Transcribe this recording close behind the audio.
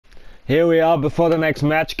Here we are before the next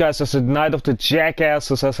match, guys, as the night of the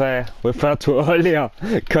jackasses, as I referred to earlier,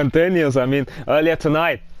 continues. I mean, earlier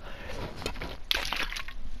tonight.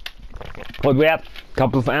 What we had, a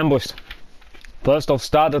couple of ambushes. First off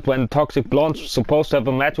started when Toxic Blonde was supposed to have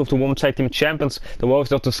a match with the Women's Tag Team Champions, the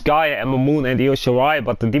Warriors of the Sky, Ember Moon and Io Shirai,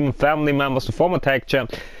 but the Demon family members, the former tag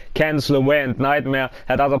champ, Candice LeRae and Nightmare,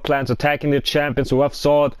 had other plans attacking the champions. The ref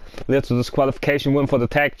saw it, led to disqualification win for the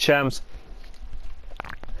tag champs.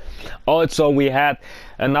 Also, we had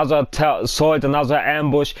another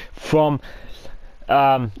ambush from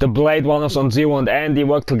the Blade Runners on Zero and Andy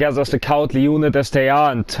worked together as the cowardly unit as they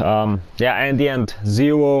are, and yeah, Andy and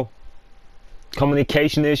Zero,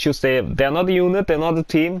 communication issues. They're not a unit, they're not a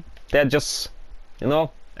team, they're just, you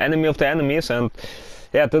know, enemy of the enemies, and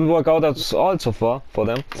yeah, it didn't work out at all so far for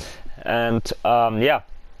them. And yeah,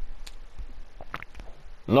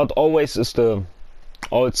 not always is the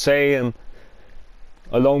old saying,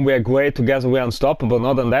 alone we are great, together we are unstoppable.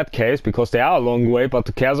 Not in that case, because they are alone great, but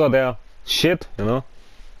together they're shit, you know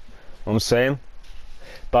what I'm saying.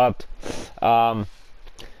 But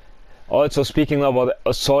also speaking about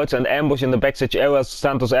assaults and ambush in the backstage area,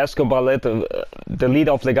 Santos Escobar, the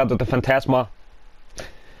leader of Legado de Fantasma,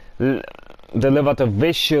 delivered a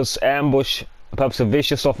vicious ambush, perhaps the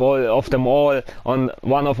vicious of them all, on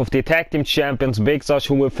one of the tag team champions, Big Sash,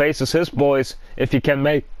 who will face his boys if he can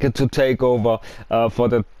make it to take over for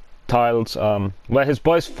the titles. Well, his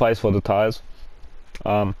boys fight for the titles,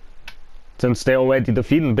 since they already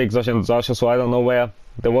defeated Big Sash and Sasha, so I don't know where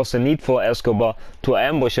there was a need for Escobar to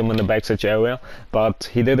ambush him in the backstage area, but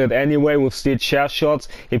he did it anyway with steel chair shots.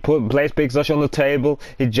 He placed Big Sash on the table,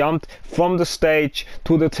 he jumped from the stage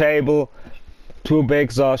to the table to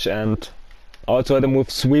Big Sash, and also hit him with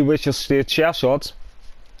 3 vicious steel chair shots.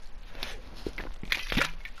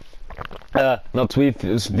 Not 3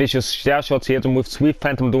 vicious chair shots, he hit him with 3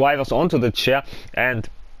 phantom drivers onto the chair, and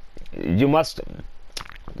you must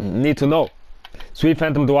need to know, 3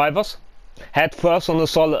 phantom drivers, head first on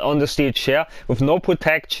the steel chair with no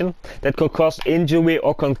protection, that could cause injury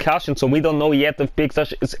or concussion. So we don't know yet if Big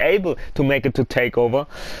Sash is able to make it to takeover,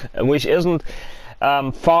 which isn't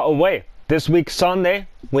far away. This week Sunday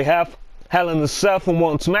we have Hell in a Cell from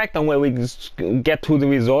Raw and SmackDown, where we get to the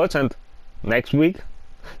results, and next week,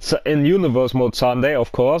 so in Universe mode Sunday,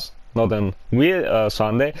 of course, not in real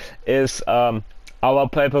Sunday, is our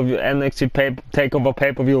pay-per-view NXT Takeover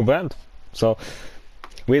pay-per-view event. So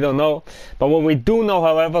we don't know, but what we do know,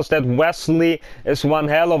 however, is that Wesley is one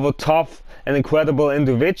hell of a tough and incredible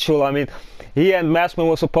individual. I mean, he and Massman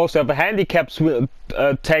were supposed to have a handicap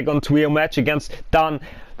tag on trio match against Dunn,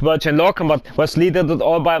 Virgin Lorcan, but Wesley did it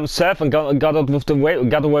all by himself and got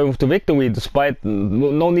away with the victory, despite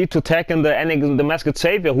no need to tag in the Masked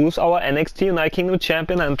Savior, who's our NXT United Kingdom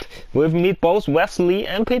champion, and we'll meet both Wesley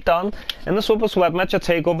and Pete Dunne in the Super Sweat Match at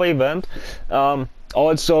Takeover event.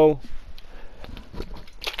 Also,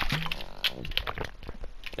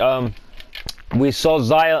 we saw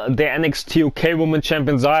the NXT UK Women's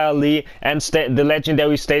Champion Xia Li and the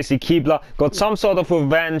legendary Stacy Keibler got some sort of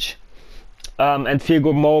revenge and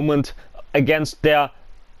feel-good moment against their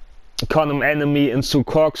common enemy in Sue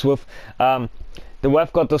Cox. With the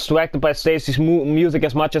ref got distracted by Stacy's music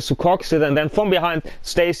as much as Sue Cox did, and then from behind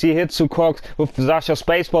Stacy hit Sue Cox with Sasha's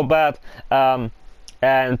baseball bat, and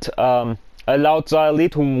allowed Xia Li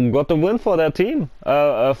to got the win for their team,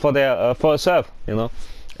 for herself, you know,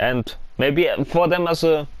 and maybe for them as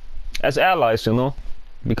allies, you know,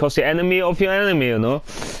 because the enemy of your enemy, you know,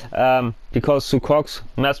 because Sue Cox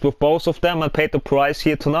messed with both of them and paid the price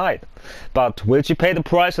here tonight. But will she pay the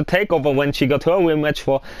price at Takeover when she got her rematch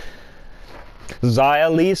for Xia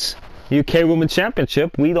Li's UK Women's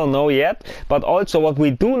Championship? We don't know yet. But also what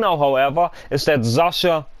we do know, however, is that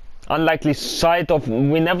Sasha, unlikely side of,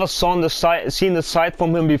 we never seen the side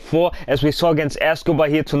from him before, as we saw against Escobar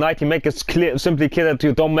here tonight. He makes it simply clear that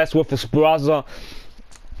you don't mess with his brother.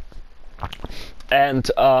 And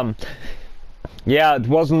yeah, it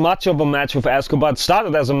wasn't much of a match with Escobar. It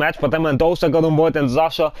started as a match, but then Mendoza got involved, and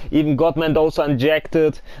Sasha even got Mendoza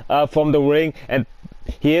injected from the ring, and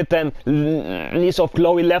he hit then Knees of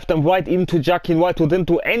Glory left and right, even to Jacqueline White, who didn't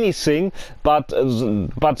do anything, but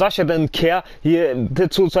Sasha didn't care. He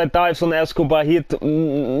did suicide dives on Escobar. He hit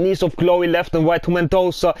Knees of Glory left and right to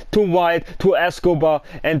Mendoza, to White, to Escobar,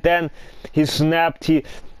 and then he snapped. He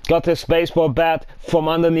got his baseball bat from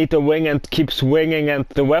underneath the ring and keeps swinging, and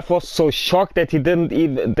the ref was so shocked that he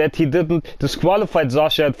didn't disqualify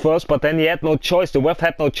Sasha at first, but then he had no choice. The ref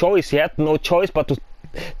had no choice. He had no choice but to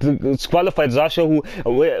disqualified Sasha,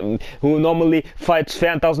 who normally fights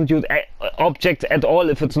fair and doesn't use objects at all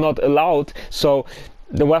if it's not allowed. So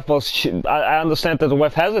the ref was, I understand that the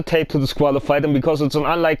ref hesitated to disqualify them because it's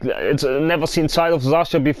it's a never seen side of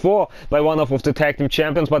Sasha before by one of the tag team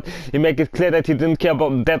champions, but he made it clear that he didn't care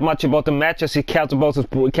that much about the matches. He cares about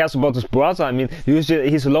his brother. I mean, usually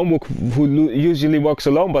he's a lone wolf who usually works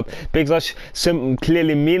alone, but Big Sash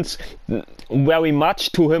clearly means very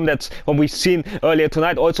much to him. That's what we've seen earlier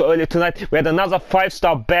tonight. Also earlier tonight we had another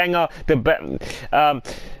 5-star banger,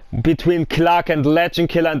 between Clark and Legend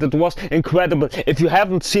Killer, and it was incredible. If you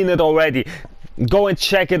haven't seen it already, go and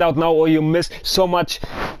check it out now, or you miss this full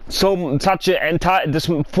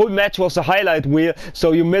match was a highlight reel,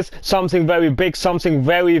 so you miss something very big, something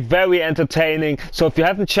very, very entertaining. So if you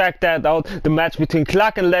haven't checked that out, the match between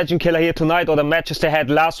Clark and Legend Killer here tonight, or the matches they had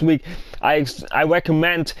last week, I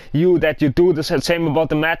recommend you that you do the same about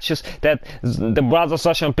the matches that the brothers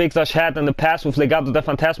Sasha and Big Sash had in the past with Legado de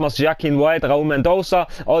Fantasmas, Joaquin White, Raul Mendoza.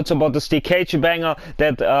 Also about the Steve Cage banger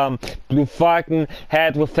that Blue Falcon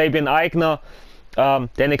had with Fabian Aichner. The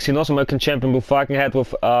NXT North American Champion Blue Falcon had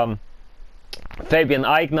with Fabian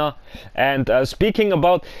Aichner. And speaking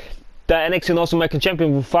about the NXT North American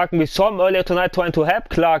Champion Blue Falcon, we saw him earlier tonight trying to help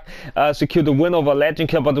Clark secure the win over Legend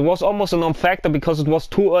Killer, but it was almost a non-factor because it was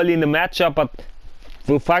too early in the matchup. But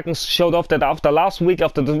Blue Falcon showed off that after last week,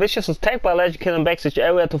 after the vicious attack by Legend Killer in backstage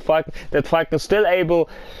area to Falcon, that Falcon is still able,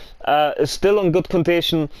 is still in good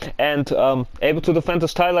condition and able to defend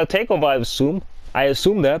his title at TakeOver, I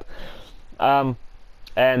assume that.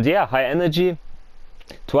 And yeah, high energy.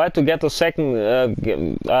 Tried to get a second,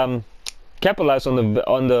 capitalize on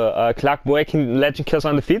the Clark breaking Legend Killer's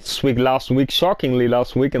undefeated streak shockingly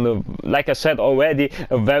last week, and like I said already,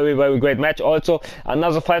 a very, very great match. Also,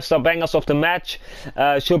 another 5-star bangers of the match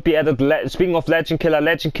should be added. Speaking of Legend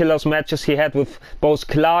Killer's matches he had with both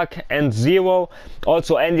Clark and Zero.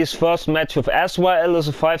 Also, Andy's first match with Azrael is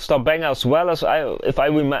a 5-star banger as well, as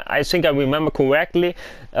I think I remember correctly.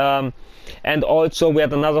 And also we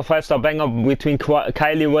had another 5-star banger between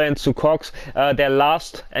Kylie Ray and Sue Cox. Their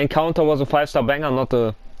last encounter was a 5-star banger, not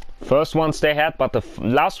the first ones they had, but the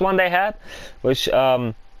last one they had, which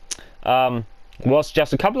was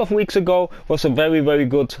just a couple of weeks ago, was a very, very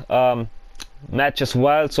good match as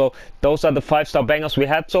well. So those are the 5-star bangers we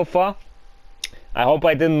had so far. I hope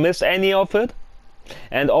I didn't miss any of it.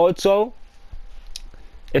 And also,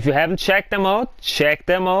 if you haven't checked them out, check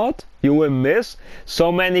them out. You will miss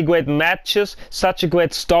so many great matches, such a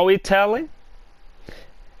great storytelling,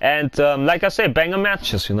 and like I say, banger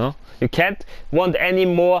matches. You know, you can't want any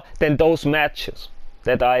more than those matches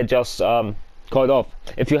that I just called off.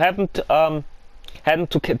 If you haven't had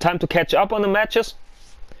time to catch up on the matches,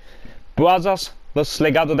 Brothers vs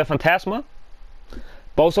Legado de Fantasma,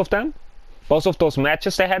 both of those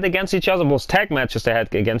matches they had against each other, both tag matches they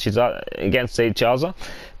had against each other.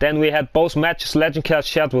 Then we had both matches Legend Killer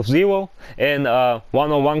shared with Zero in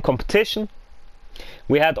one-on-one competition.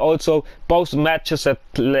 We had also both matches that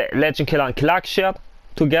Legend Killer and Clark shared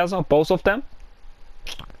together, both of them,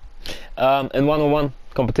 in one-on-one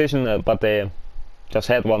competition, but they just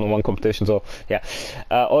had one-on-one competition, so yeah.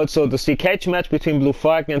 Also the Steel Cage match between Blue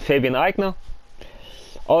Falcon and Fabian Aichner.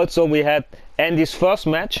 Also we had Andy's first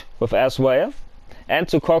match with Azrael, and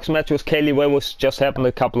Sue Cox match with Kaylee Ray, which just happened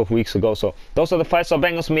a couple of weeks ago. So those are the 5-star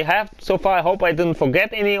bangers we have so far. I hope I didn't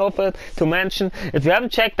forget any of it to mention. If you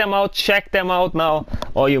haven't checked them out, check them out now,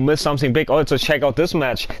 or you missed something big. Also check out this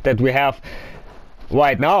match that we have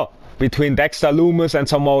right now between Dexter Lumis and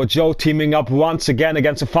Samoa Joe, teaming up once again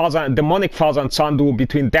against the demonic father and son duo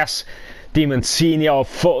between Death Demon Senior,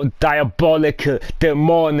 diabolical,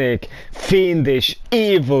 demonic, fiendish,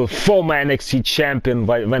 evil former NXT champion,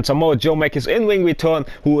 when Samoa Joe makes his in-ring return,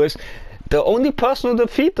 who is the only person who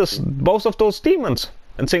defeats both of those demons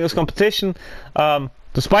in singles competition,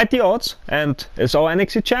 despite the odds, and is our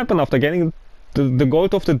NXT champion after getting the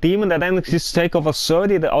gold of the demon at NXT TakeOver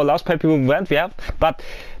 30, our last pay-per-view event we have. But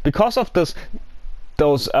because of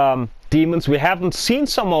those demons, we haven't seen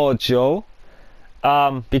Samoa Joe,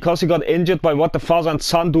 because he got injured by what the father and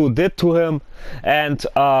son duo did to him, and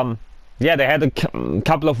yeah, they had a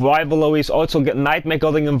couple of rivalries. Also, Nightmare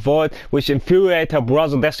getting involved, which infuriated her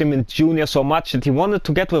brother Desmond Jr. so much that he wanted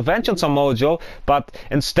to get revenge on Samoa Joe. But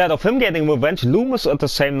instead of him getting revenge, Lumis at the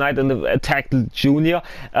same night attacked Junior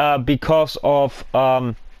because of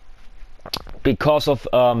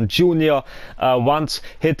Junior once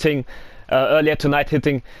hitting earlier tonight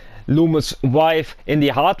hitting Lumis' wife Indy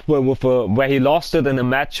Hartwell where he lost it in a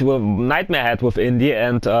match with Nightmare had with Indy,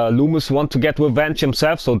 and Lumis wanted to get revenge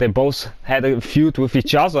himself, so they both had a feud with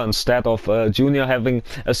each other instead of Junior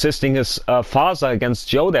assisting his father against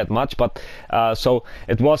Joe that much. But so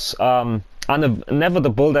it was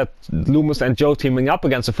inevitable that Lumis and Joe teaming up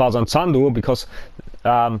against the father and son duo, because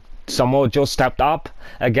Samoa Joe stepped up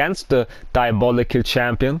against the diabolical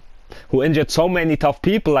champion, who injured so many tough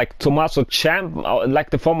people, like Tommaso Ciampa, like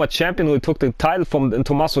the former champion who took the title from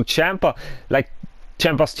Tommaso Ciampa, like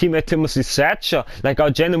Ciampa's teammate Timothy Thatcher, like our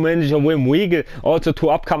general manager Wim Weigel, also two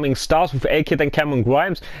upcoming stars with A-Kid and Cameron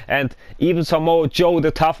Grimes, and even Samoa Joe, the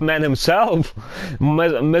tough man himself,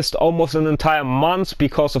 missed almost an entire month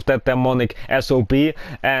because of that demonic SOB,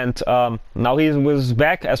 and now he's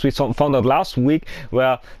back, as we found out last week,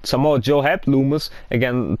 where Samoa Joe helped Lumis,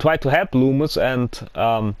 again tried to help Lumis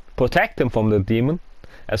and protect him from the demon,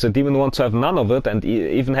 as the demon wants to have none of it, and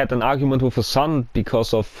even had an argument with his son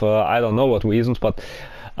because of I don't know what reasons, but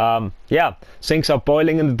yeah, things are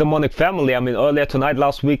boiling in the demonic family. I mean, earlier tonight,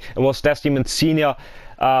 last week, it was Death Demon Senior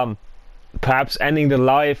perhaps ending the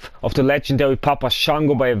life of the legendary Papa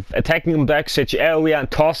Shango by attacking him backstage area and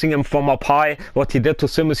tossing him from up high, what he did to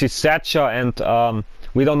Timothy Thatcher, and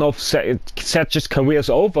we don't know if Thatcher's career is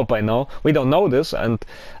over by now. We don't know this. And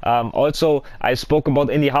also, I spoke about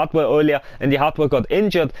Indy Hartwell earlier. Indy Hartwell got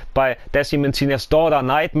injured by Death Demon Senior's daughter,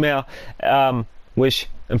 Nightmare, which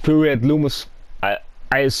infuriated Lumis, I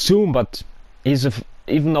assume. But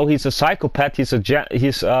even though he's a psychopath, he's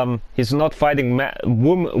not fighting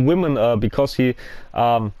women because he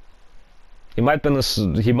might been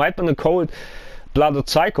a cold-blooded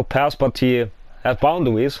psychopath, but he has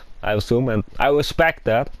boundaries, I assume, and I respect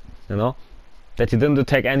that, you know, that he didn't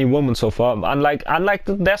attack any woman so far. Unlike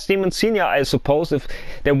the Death Demon Senior, I suppose, if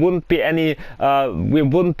there wouldn't be any, we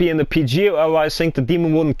wouldn't be in the PG era, I think the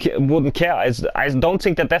demon wouldn't care. I don't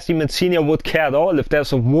think that Death Demon Senior would care at all if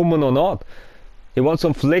there's a woman or not. He wants to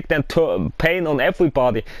inflict pain on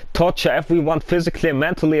everybody, torture everyone physically and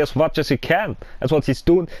mentally as much as he can. That's what he's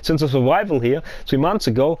doing since his arrival here 3 months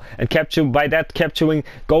ago, and capturing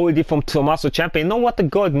Goldie from Tommaso Ciampa. You know what the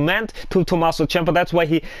gold meant to Tommaso Ciampa? That's why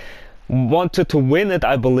he wanted to win it,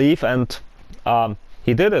 I believe, and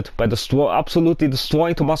he did it by absolutely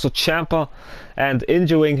destroying Tommaso Ciampa and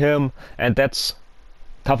injuring him, and that's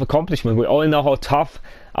tough accomplishment. We all know how tough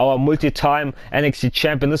our multi-time NXT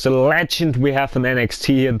champion is, a legend we have in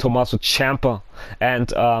NXT in Tommaso Ciampa,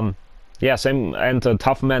 and yeah, same, and a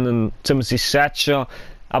tough man in Timothy Thatcher,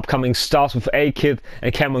 upcoming stars with A-Kid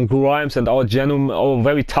and Cameron Grimes, and our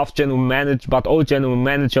very tough general manager, but old general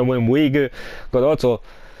manager Wim Weigel got also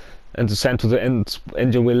sent to the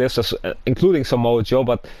injury list, including Samoa Joe.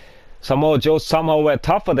 But Samoa Joe somehow were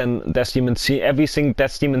tougher than Death Demon Senior, everything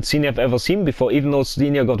Death Demon Senior have ever seen before, even though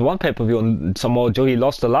Senior got one pay-per-view, and Samoa Joe, he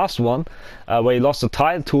lost the last one, where he lost the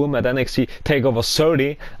title to him at NXT TakeOver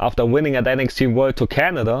 30 after winning at NXT World to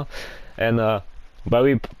Canada, and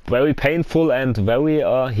very, very painful and very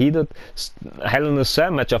heated Hell in a Cell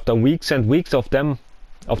match after weeks and weeks of the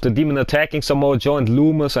demon attacking Samoa Joe and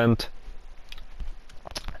Lumis and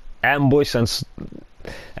ambush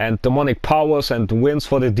and demonic powers and wins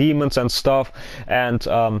for the demons and stuff. And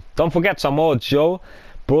don't forget, Samoa Joe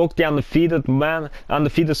broke the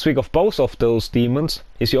undefeated streak of both of those demons.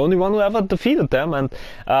 He's the only one who ever defeated them. And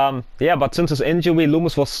yeah, but since his injury,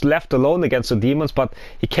 Lumis was left alone against the demons, but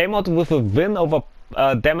he came out with a win over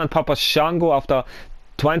them and Papa Shango after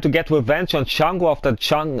trying to get revenge on Shango after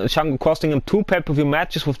Shango costing him 2 pay-per-view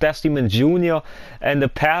matches with Death Demon Jr. in the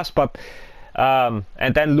past. But and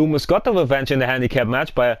then Lumis got the revenge in the handicap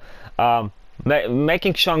match by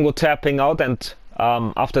making Shango tapping out, and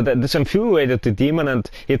after that this infuriated the demon, and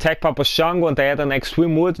he attacked Papa Shango, and they had an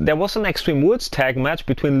Extreme Rules. There was an Extreme Rules tag match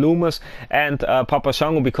between Lumis and Papa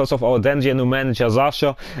Shango because of our then new manager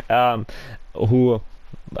Sasha, who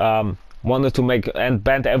wanted to make and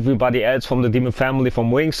ban everybody else from the demon family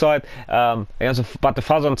from ringside. But the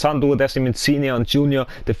father and son duo, Death Demon Senior and Junior,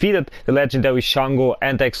 defeated the legendary Shango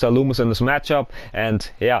and Dexter Lumis in this matchup. And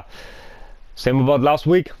yeah, same about last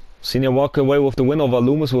week. Senior walked away with the win over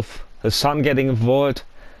Lumis with his son getting involved.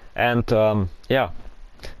 And yeah,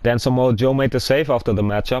 then Samoa Joe made the save after the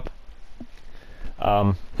matchup.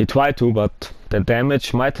 He tried to, but the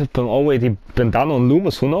damage might have already been done on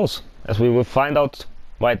Lumis. Who knows? As we will find out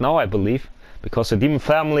right now, I believe, because the Demon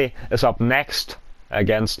Family is up next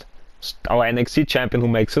against our NXT champion, who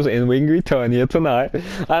makes his in-ring return here tonight.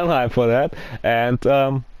 I'm hyped for that. And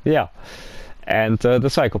yeah, and the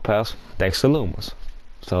Psychopath, Dexter Lumis.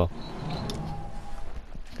 So,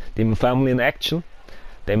 Demon Family in action.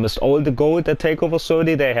 They missed all the gold at TakeOver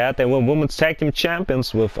 30 they had. They were Women's Tag Team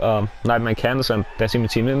Champions with Nightmare Candice and Death Demon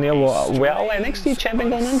Senior were our NXT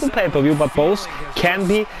champion going into pay-per-view, but both can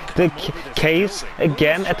be the case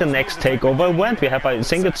again at the next TakeOver event. We have, I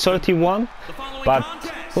think it's 31, but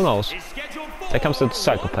who knows. There comes the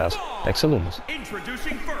Psychopath, Dexter Lumis.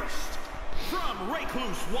 Introducing first,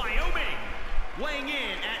 Weighing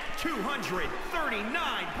in at 239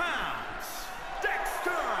 pounds,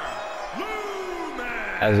 Dexter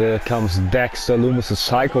Lumis. As here comes Dexter Lumis, a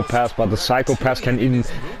psychopath, but the psychopath can't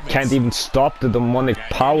even stop the demonic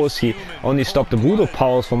powers. He only stopped the voodoo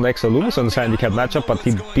powers from Dexter Lumis in this handicap matchup, but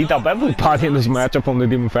he beat up everybody in this matchup from the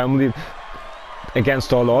Demon Family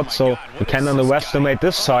against all odds. So you can't underestimate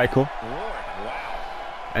this psycho.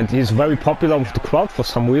 And he's very popular with the crowd for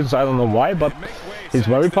some reasons. I don't know why, but he's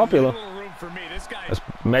very popular.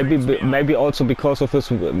 Maybe also because of his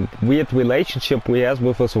weird relationship he has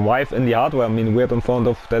with his wife in the hardware. I mean, weird in front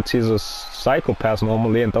of that he's a psychopath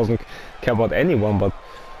normally and doesn't care about anyone, but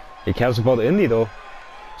he cares about Indy though.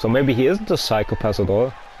 So maybe he isn't a psychopath at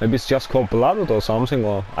all. Maybe it's just cold-blooded or something,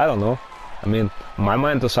 or I don't know. I mean, in my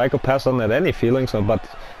mind, the psychopath doesn't have any feelings, but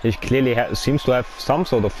he clearly seems to have some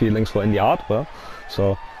sort of feelings for Indy hardware.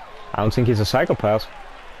 So I don't think he's a psychopath.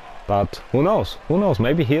 But who knows? Who knows?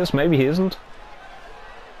 Maybe he is, maybe he isn't.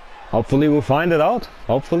 Hopefully we'll find it out.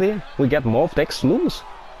 Hopefully we get more of Dexter Lumis.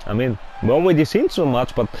 I mean, we've already seen so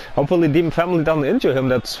much, but hopefully Demon Family doesn't injure him.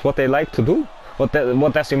 That's what they like to do. What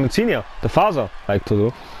does Demon Senior, the father, like to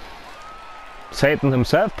do. Satan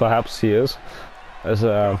himself, perhaps he is.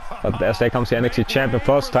 But as there comes the NXT Champion,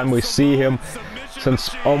 first time we see him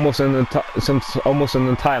since almost an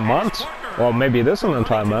entire month. Or maybe it is an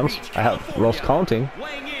entire month. I have lost counting.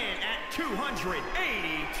 Weighing in at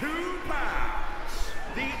 282 pounds,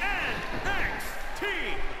 the NXT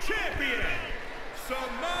Champion Samoa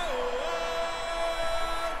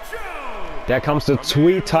Joe. There comes the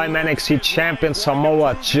three-time NXT Champion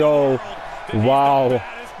Samoa Joe. Wow.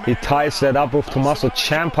 He ties that up with Tommaso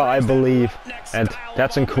Ciampa, I believe. And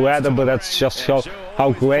that's incredible. That's just shows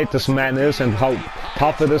how great this man is and how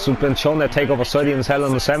tough it is. We've been shown that TakeOver 30 in his Hell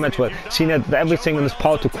in a Cell match, but Cena did everything in his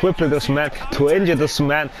power to cripple this man, to injure this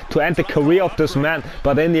man, to end the career of this man.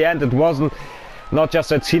 But in the end, it wasn't not just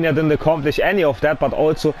that Cena didn't accomplish any of that, but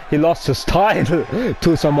also he lost his title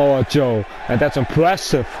to Samoa Joe. And that's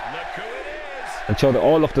impressive. And showed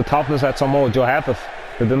all of the toughness that Samoa Joe have if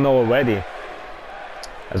they didn't know already.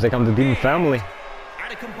 As they come to Demon Family.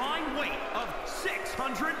 At a combined weight of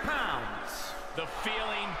 600 pounds. The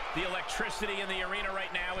feeling, the electricity in the arena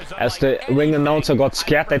right now is as the ring announcer got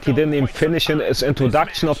scared that he didn't even finish his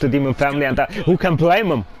introduction of the Demon Family, and who can blame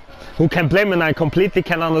him? Who can blame him? I completely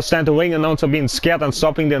can understand the ring announcer being scared and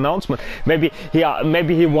stopping the announcement. Maybe he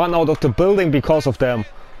run out of the building because of them.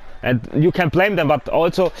 And you can blame them, but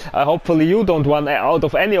also hopefully you don't run out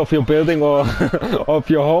of any of your building or of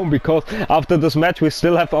your home, because after this match we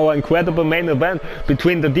still have our incredible main event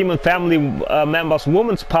between the Demon Family members,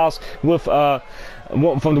 women's pass with from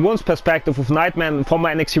the women's perspective with Nightman, former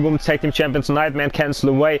NXT Women's Tag Team Champions Nightman, Candice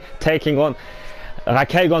LeRae, taking on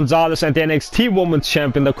Raquel Gonzalez and the NXT Women's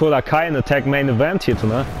Champion Dakota Kai in the tag main event here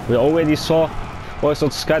tonight. We already saw Boys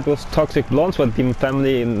of the Sky with Toxic Blondes, where Demon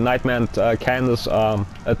Family, Nightman, Candice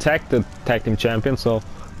attacked the Tag Team Champion, so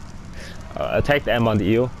attacked Emma and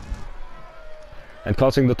Io, and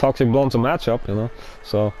causing the Toxic Blondes a matchup, you know.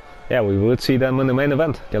 So yeah, we will see them in the main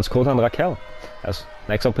event against Kota and Raquel. As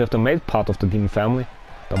next up we have the male part of the Demon Family,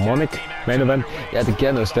 the Demonic main event. Yet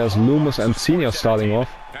again, as there's Lumis and Senior starting off.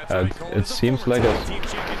 It seems like a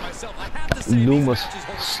Lumis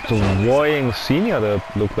destroying Senior,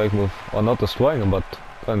 that looked like, with, or not destroying him, but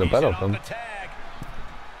kind of better of him.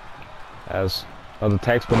 As the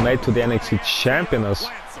tag's been made to the NXT Champion as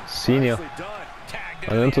Senior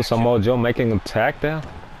and into Samoa Joe making a tag there.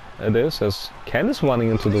 It is, as Candice running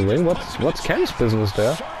into the ring. What's Candice's business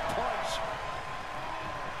there?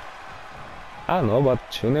 I don't know, but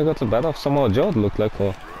Junior got the better of Samoa Joe, it looked like, for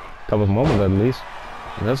a couple of moments at least.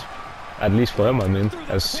 And that's at least for him, I mean,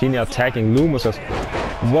 as Senior attacking Lumis. As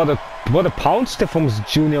what a pound stiff from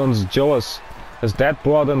Junior on Joe, as that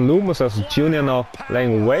brought in Lumis, as Junior now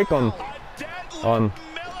laying wake on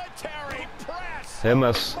him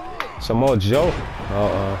as Samoa Joe.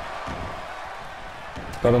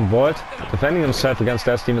 Got him void, defending himself against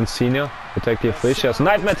that Demon Senior to take the official. As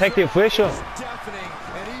Nightmare take the official.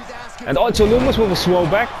 And also Lumis with a throw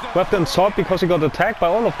back, left and sought because he got attacked by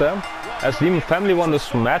all of them. As Demon Family won this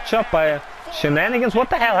matchup by shenanigans.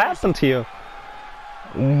 What the hell happened here?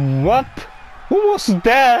 What? Who was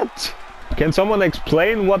that? Can someone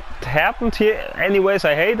explain what happened here? Anyways,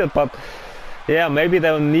 I hate it, but yeah, maybe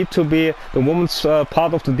there will need to be the woman's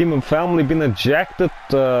part of the Demon Family been ejected.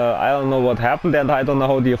 I don't know what happened, and I don't know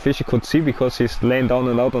how the official could see because he's laying down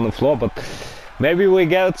and out on the floor. But maybe we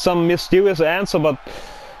get some mysterious answer. But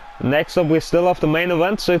next up, we still have the main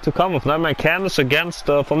event to come with Nightmare Candice against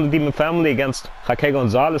from the Demon Family against Raquel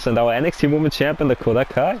Gonzalez and our NXT Women's Champion Dakota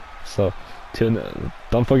Kai. So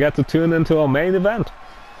Don't forget to tune into our main event.